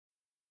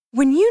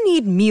When you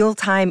need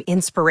mealtime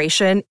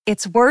inspiration,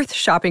 it's worth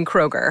shopping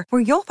Kroger,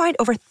 where you'll find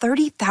over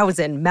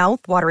 30,000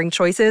 mouth-watering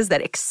choices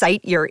that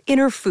excite your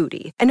inner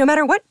foodie. And no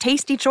matter what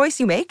tasty choice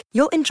you make,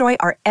 you'll enjoy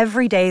our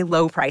everyday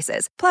low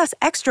prices, plus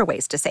extra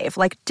ways to save,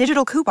 like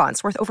digital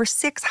coupons worth over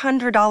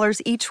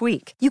 $600 each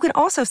week. You can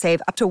also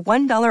save up to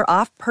 $1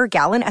 off per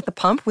gallon at the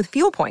pump with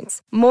fuel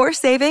points. More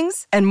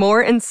savings and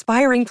more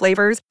inspiring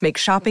flavors make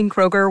shopping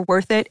Kroger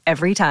worth it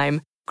every time.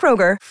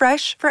 Kroger,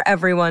 fresh for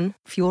everyone.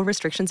 Fuel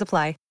restrictions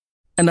apply.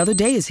 Another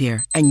day is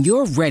here, and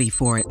you're ready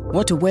for it.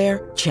 What to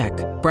wear? Check.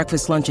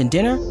 Breakfast, lunch, and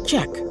dinner?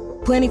 Check.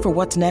 Planning for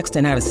what's next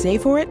and how to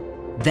save for it?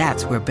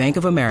 That's where Bank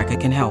of America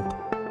can help.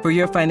 For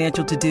your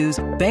financial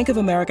to-dos, Bank of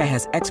America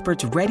has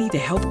experts ready to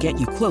help get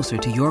you closer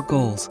to your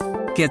goals.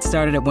 Get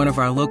started at one of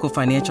our local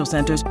financial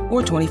centers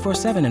or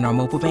 24/7 in our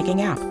mobile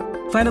banking app.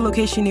 Find a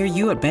location near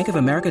you at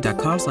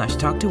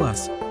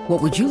bankofamerica.com/talktous.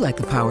 What would you like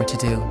the power to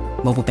do?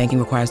 Mobile banking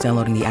requires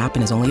downloading the app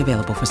and is only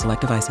available for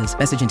select devices.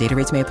 Message and data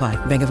rates may apply.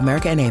 Bank of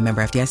America N.A.,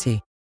 member FDIC.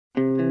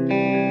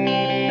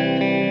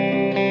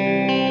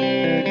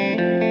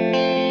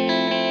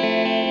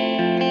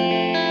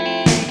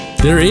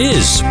 There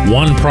is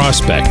one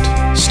prospect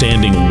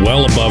standing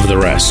well above the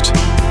rest,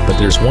 but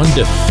there's one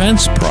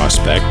defense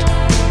prospect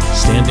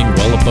standing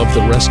well above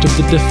the rest of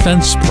the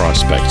defense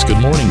prospects.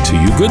 Good morning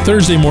to you. Good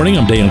Thursday morning.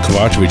 I'm Dejan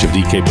Kovacevic of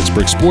DK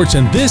Pittsburgh Sports,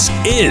 and this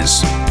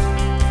is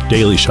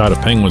Daily Shot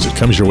of Penguins. It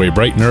comes your way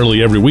bright and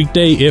early every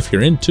weekday if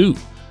you're into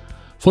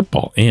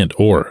football and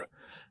or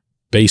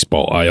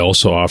baseball. I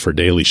also offer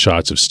daily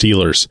shots of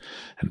Steelers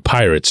and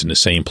Pirates in the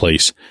same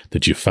place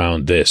that you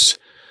found this.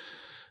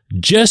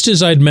 Just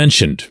as I'd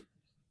mentioned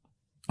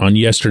on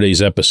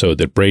yesterday's episode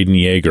that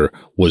Brayden Yager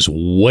was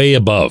way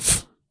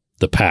above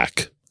the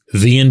pack,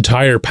 the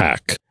entire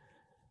pack,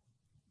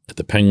 at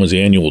the Penguins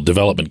annual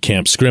development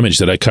camp scrimmage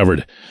that I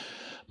covered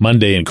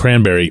Monday in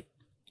Cranberry,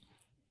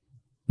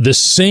 the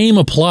same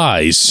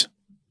applies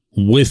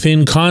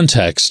within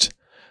context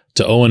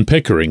to Owen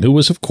Pickering, who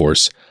was, of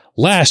course,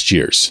 last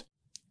year's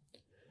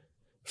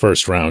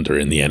first rounder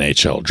in the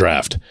NHL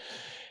draft.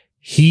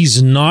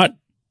 He's not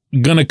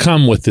going to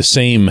come with the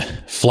same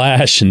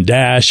flash and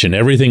dash and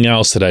everything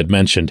else that I'd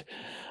mentioned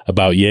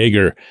about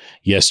Yager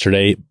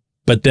yesterday,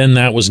 but then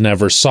that was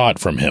never sought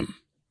from him.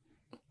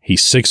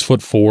 He's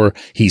 6'4".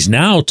 He's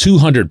now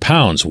 200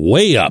 pounds,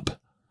 way up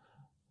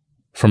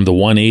from the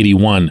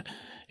 181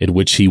 at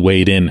which he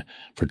weighed in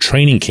for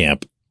training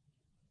camp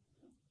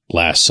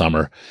last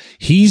summer.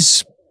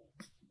 He's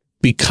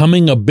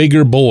becoming a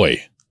bigger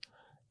boy,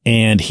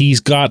 and he's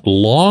got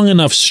long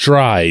enough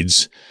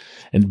strides.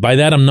 And by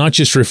that, I'm not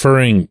just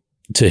referring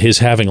to his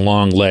having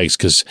long legs,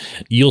 because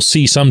you'll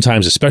see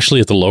sometimes,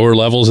 especially at the lower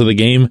levels of the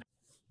game,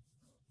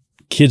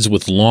 kids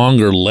with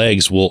longer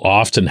legs will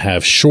often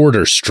have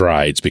shorter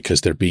strides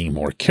because they're being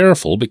more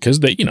careful, because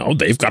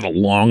they've got a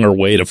longer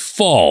way to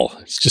fall.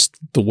 It's just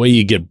the way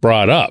you get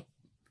brought up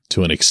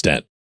to an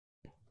extent.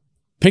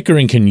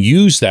 Pickering can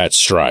use that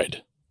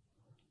stride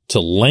to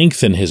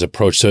lengthen his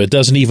approach so it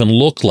doesn't even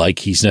look like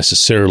he's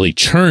necessarily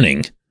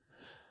churning,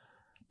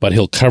 but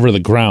he'll cover the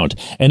ground.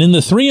 And in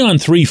the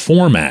 3-on-3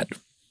 format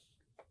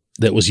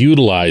that was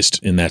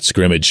utilized in that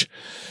scrimmage,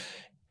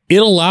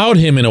 it allowed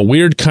him in a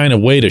weird kind of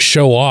way to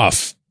show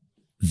off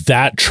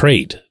that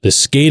trait, the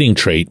skating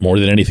trait, more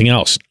than anything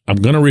else. I'm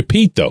going to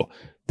repeat, though,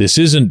 this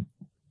isn't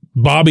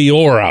Bobby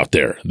Orr out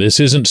there. This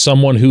isn't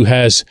someone who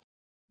has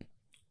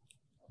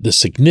the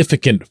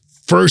significant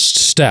first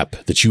step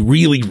that you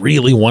really,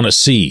 really want to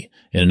see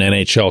in an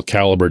NHL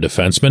caliber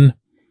defenseman,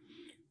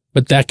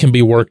 but that can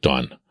be worked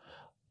on.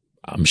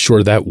 I'm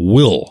sure that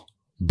will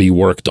be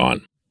worked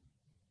on.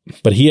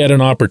 But he had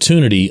an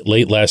opportunity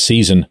late last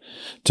season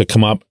to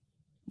come up,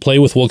 play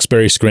with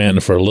Wilkes-Barre Scranton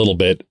for a little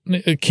bit,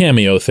 a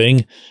cameo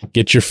thing,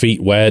 get your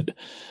feet wet,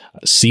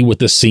 see what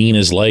the scene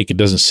is like. It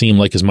doesn't seem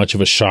like as much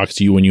of a shock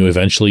to you when you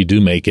eventually do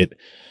make it.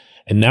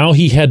 And now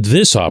he had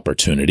this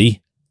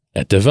opportunity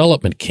at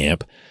development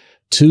camp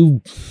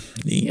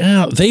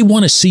they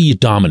want to see you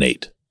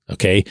dominate,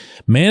 okay?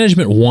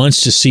 Management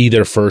wants to see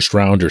their first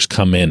rounders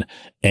come in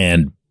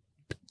and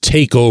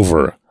take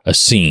over a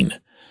scene.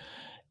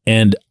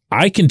 And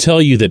I can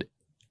tell you that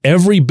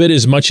every bit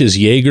as much as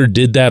Yager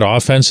did that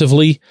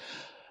offensively,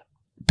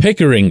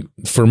 Pickering,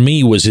 for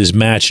me, was his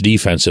match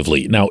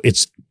defensively. Now,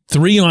 it's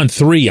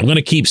 3-on-3. I'm going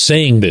to keep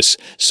saying this.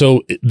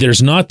 So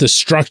there's not the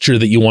structure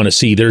that you want to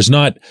see. There's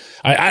not,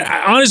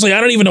 I honestly, I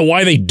don't even know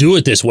why they do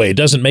it this way. It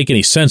doesn't make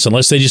any sense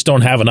unless they just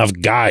don't have enough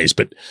guys.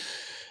 But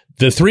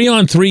the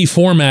 3-on-3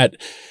 format,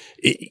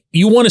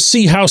 you want to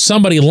see how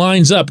somebody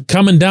lines up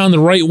coming down the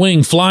right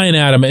wing, flying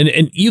at him.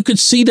 And you could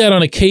see that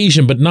on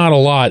occasion, but not a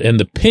lot. And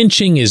the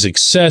pinching is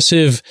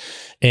excessive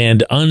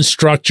and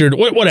unstructured,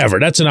 whatever.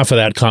 That's enough of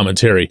that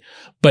commentary.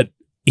 But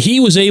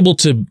he was able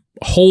to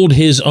hold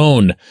his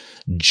own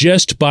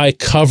just by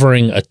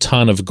covering a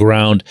ton of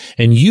ground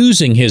and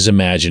using his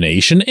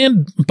imagination.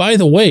 And by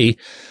the way,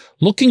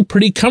 looking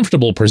pretty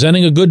comfortable,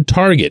 presenting a good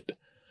target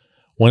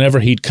whenever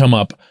he'd come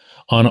up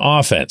on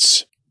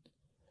offense.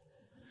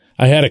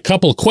 I had a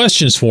couple of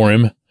questions for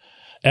him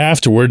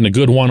afterward in a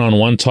good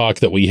one-on-one talk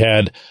that we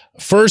had.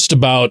 First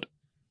about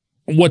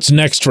what's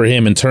next for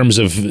him in terms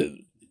of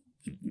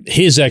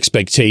his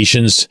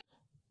expectations.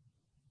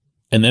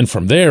 And then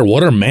from there,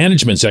 what are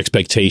management's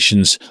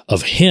expectations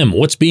of him?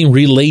 What's being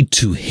relayed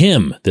to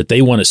him that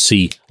they want to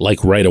see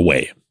like right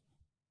away?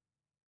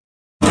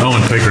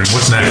 Owen Pickering,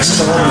 what's next?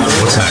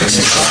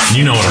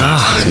 You know what I'm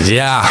asking.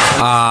 Yeah.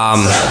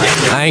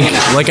 I think,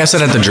 like I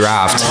said at the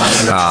draft,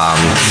 I'm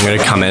going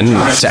to come in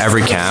to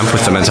every camp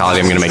with the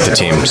mentality I'm going to make the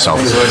team. So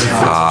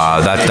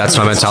that's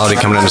my mentality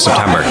coming into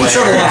September.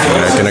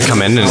 I'm going to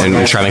come in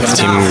and try to make the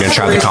team. I'm going to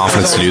try to have the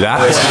confidence to do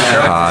that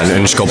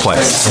and just go play.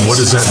 And what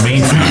does that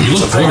mean for you?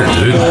 You look bigger,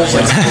 dude.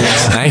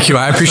 Thank you.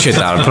 I appreciate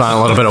that. I put on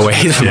a little bit of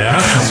weight.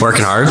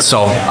 Working hard.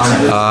 So,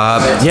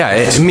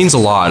 it means a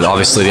lot.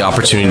 Obviously, the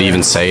opportunity to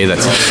even say that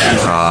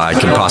I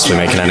could possibly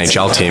make an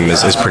NHL team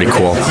is pretty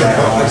cool.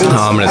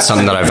 And it's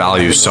something that I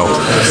value. So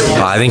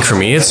I think for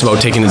me, it's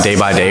about taking it day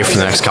by day for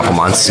the next couple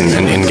months and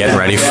getting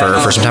ready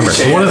for September.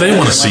 What do they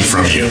want to see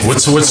from you?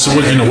 What's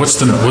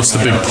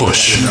the big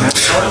push?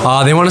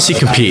 They want to see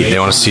compete. They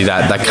want to see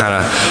that kind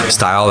of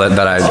style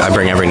that I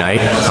bring every night.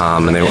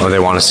 And they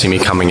want to see me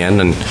coming in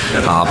and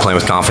playing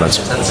with confidence.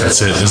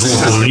 That's it.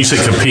 When you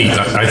say compete,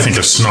 I think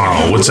of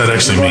snarl. What's that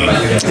actually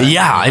mean?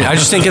 Yeah, I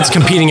just think it's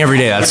competing every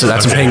day. That's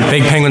a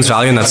big Penguins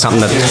value, and that's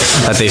something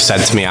that they said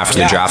to me after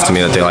the draft to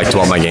me that they liked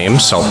about my game.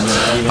 So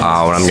when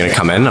I'm going to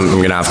come in, I'm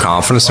going to have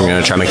confidence. I'm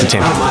going to try to make the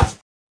team.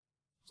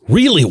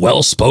 Really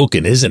well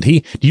spoken, isn't he?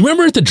 Do you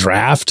remember at the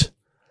draft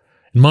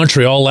in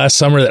Montreal last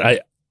summer that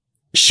I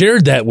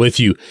shared that with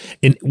you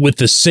with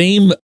the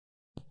same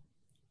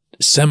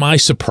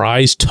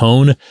semi-surprised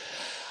tone?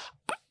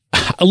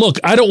 Look,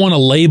 I don't want to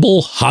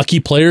label hockey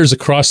players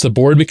across the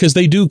board because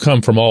they do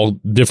come from all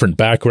different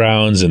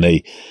backgrounds and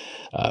they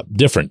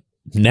different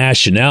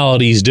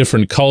nationalities,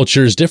 different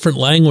cultures, different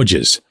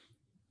languages.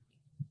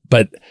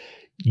 But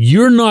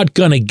you're not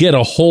going to get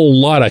a whole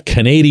lot of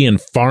Canadian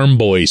farm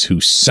boys who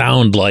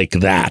sound like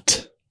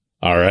that.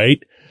 All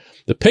right?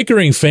 The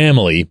Pickering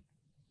family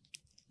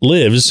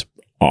lives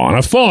on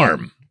a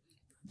farm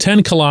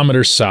 10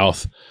 kilometers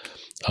south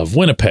of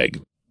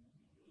Winnipeg.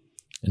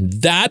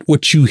 And that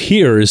what you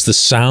hear is the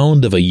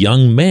sound of a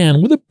young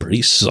man with a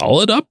pretty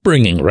solid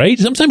upbringing, right?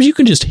 Sometimes you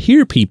can just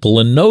hear people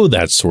and know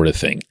that sort of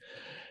thing.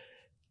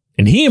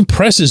 And he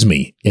impresses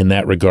me in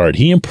that regard.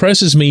 He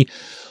impresses me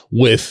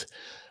with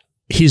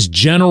his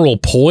general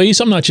poise.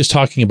 I'm not just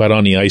talking about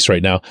on the ice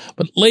right now,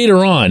 but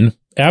later on,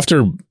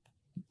 after a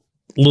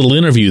little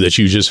interview that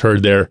you just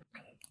heard there,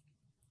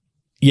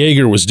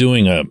 Yager was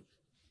doing a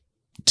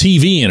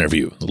TV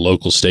interview, the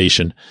local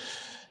station,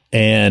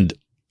 and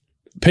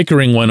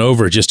Pickering went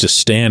over just to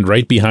stand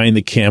right behind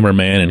the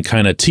cameraman and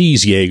kind of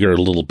tease Yager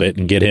a little bit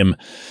and get him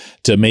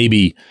to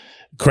maybe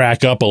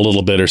crack up a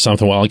little bit or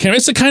something while on camera.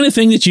 It's the kind of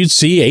thing that you'd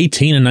see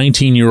 18 and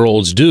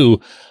 19-year-olds do.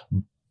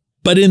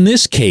 But in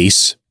this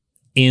case,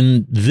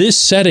 in this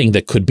setting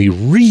that could be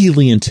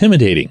really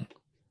intimidating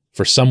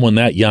for someone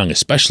that young,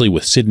 especially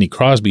with Sidney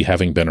Crosby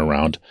having been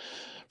around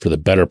for the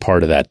better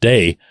part of that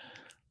day,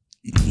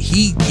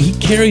 he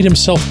carried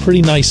himself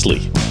pretty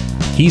nicely.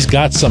 He's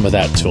got some of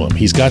that to him.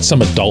 He's got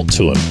some adult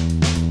to him.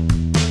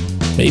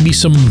 Maybe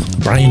some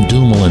Brian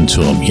Dumoulin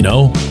to him, you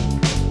know?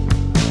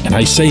 And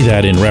I say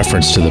that in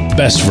reference to the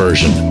best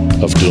version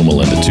of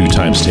Dumoulin, the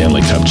two-time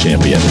Stanley Cup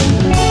champion.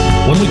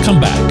 When we come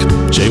back,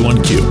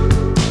 J1Q.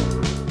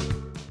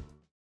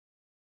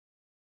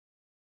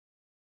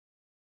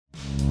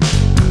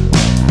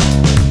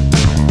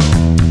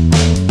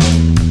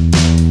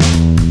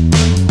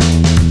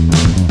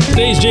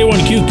 Today's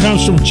J1Q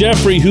comes from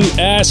Jeffrey, who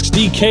asks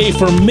DK,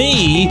 for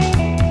me,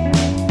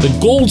 the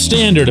gold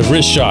standard of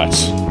wrist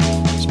shots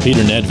is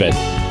Peter Nedved.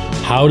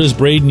 How does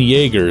Braden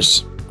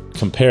Yager's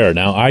compare?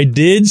 Now, I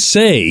did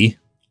say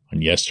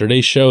on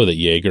yesterday's show that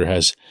Yager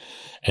has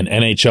an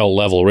NHL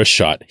level wrist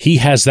shot. He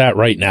has that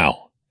right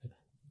now.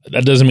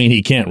 That doesn't mean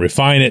he can't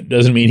refine it.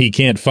 Doesn't mean he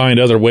can't find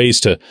other ways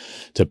to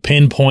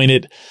pinpoint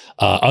it,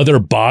 other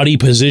body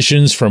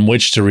positions from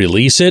which to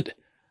release it.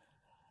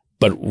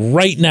 But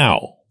right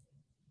now,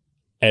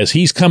 as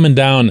he's coming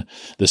down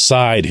the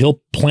side,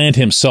 he'll plant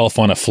himself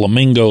on a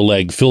flamingo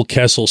leg, Phil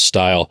Kessel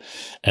style,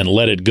 and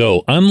let it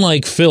go.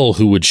 Unlike Phil,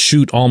 who would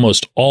shoot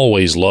almost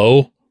always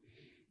low,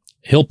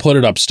 he'll put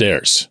it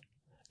upstairs,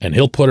 and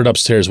he'll put it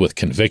upstairs with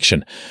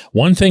conviction.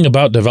 One thing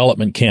about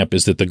development camp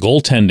is that the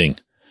goaltending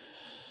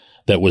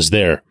that was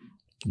there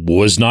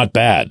was not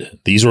bad.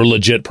 These were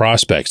legit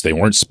prospects. They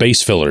weren't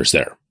space fillers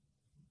there.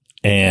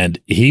 And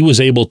he was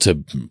able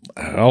to,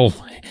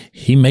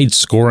 he made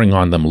scoring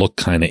on them look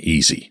kind of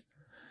easy.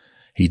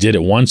 He did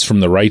it once from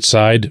the right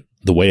side,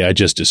 the way I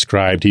just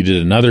described. He did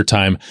another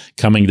time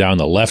coming down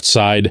the left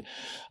side,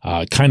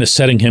 kind of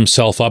setting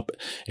himself up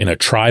in a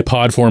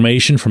tripod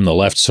formation from the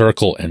left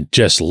circle and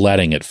just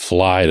letting it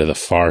fly to the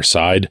far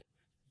side.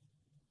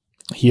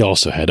 He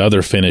also had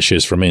other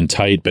finishes from in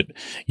tight, but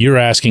you're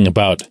asking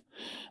about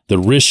the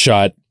wrist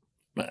shot.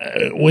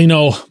 We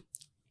know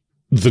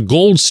the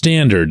gold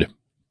standard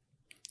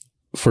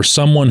for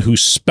someone who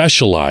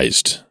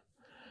specialized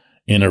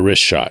in a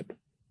wrist shot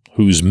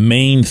whose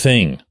main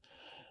thing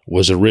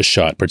was a wrist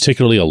shot,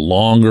 particularly a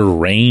longer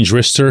range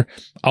wrister,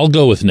 I'll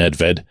go with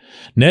Nedved.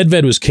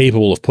 Nedved was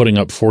capable of putting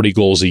up 40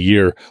 goals a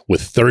year,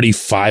 with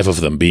 35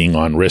 of them being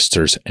on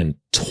wristers and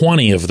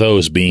 20 of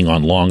those being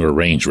on longer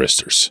range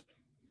wristers.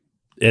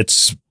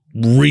 It's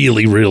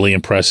really, really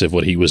impressive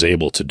what he was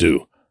able to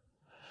do.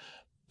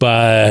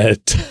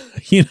 But,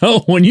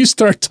 when you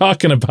start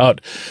talking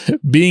about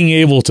being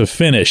able to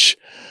finish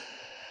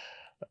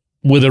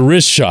with a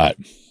wrist shot,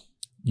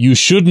 you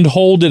shouldn't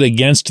hold it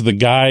against the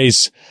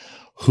guys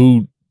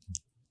who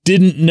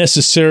didn't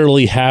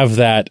necessarily have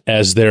that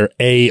as their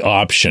A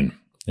option.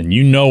 And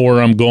you know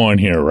where I'm going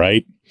here,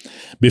 right?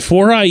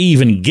 Before I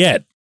even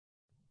get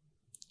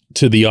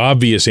to the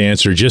obvious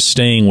answer, just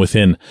staying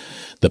within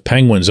the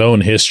Penguins'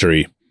 own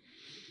history,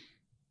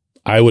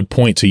 I would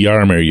point to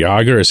Jaromir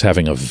Jagr as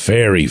having a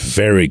very,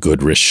 very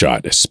good wrist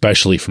shot,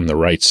 especially from the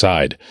right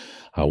side.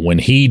 When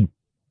he'd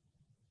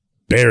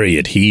bury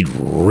it, he'd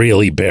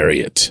really bury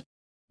it.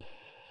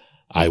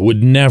 I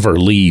would never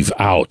leave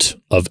out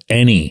of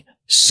any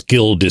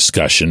skill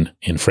discussion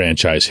in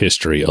franchise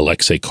history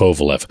Alexei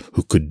Kovalev,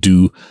 who could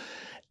do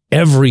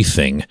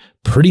everything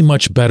pretty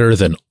much better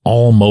than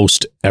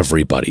almost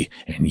everybody.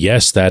 And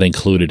yes, that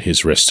included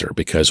his wrister,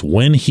 because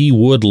when he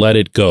would let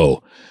it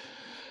go,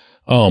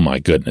 oh my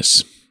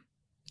goodness.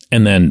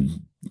 And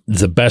then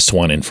the best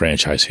one in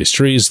franchise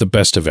history is the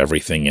best of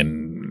everything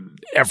in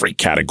every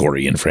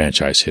category in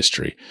franchise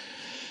history.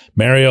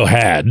 Mario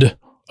had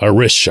a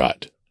wrist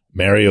shot.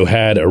 Mario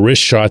had a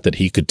wrist shot that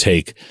he could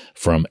take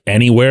from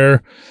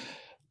anywhere,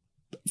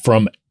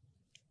 from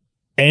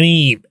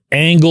any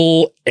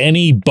angle,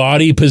 any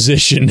body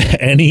position,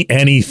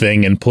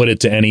 anything, and put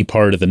it to any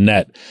part of the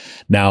net.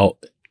 Now,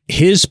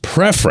 his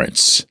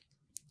preference,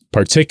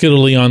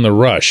 particularly on the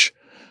rush,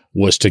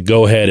 was to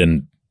go ahead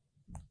and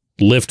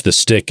lift the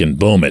stick and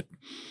boom it.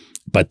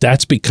 But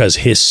that's because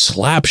his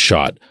slap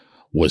shot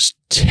was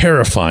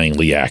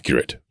terrifyingly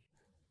accurate.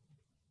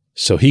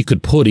 So he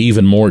could put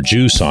even more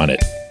juice on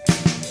it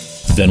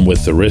than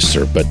with the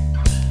wrister. But,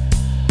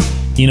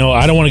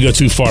 I don't want to go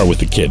too far with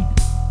the kid.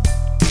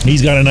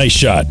 He's got a nice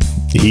shot.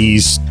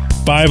 He's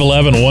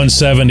 5'11",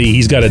 170.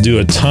 He's got to do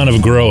a ton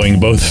of growing,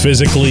 both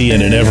physically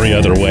and in every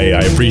other way.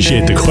 I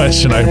appreciate the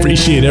question. I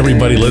appreciate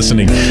everybody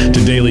listening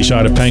to Daily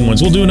Shot of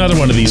Penguins. We'll do another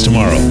one of these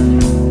tomorrow.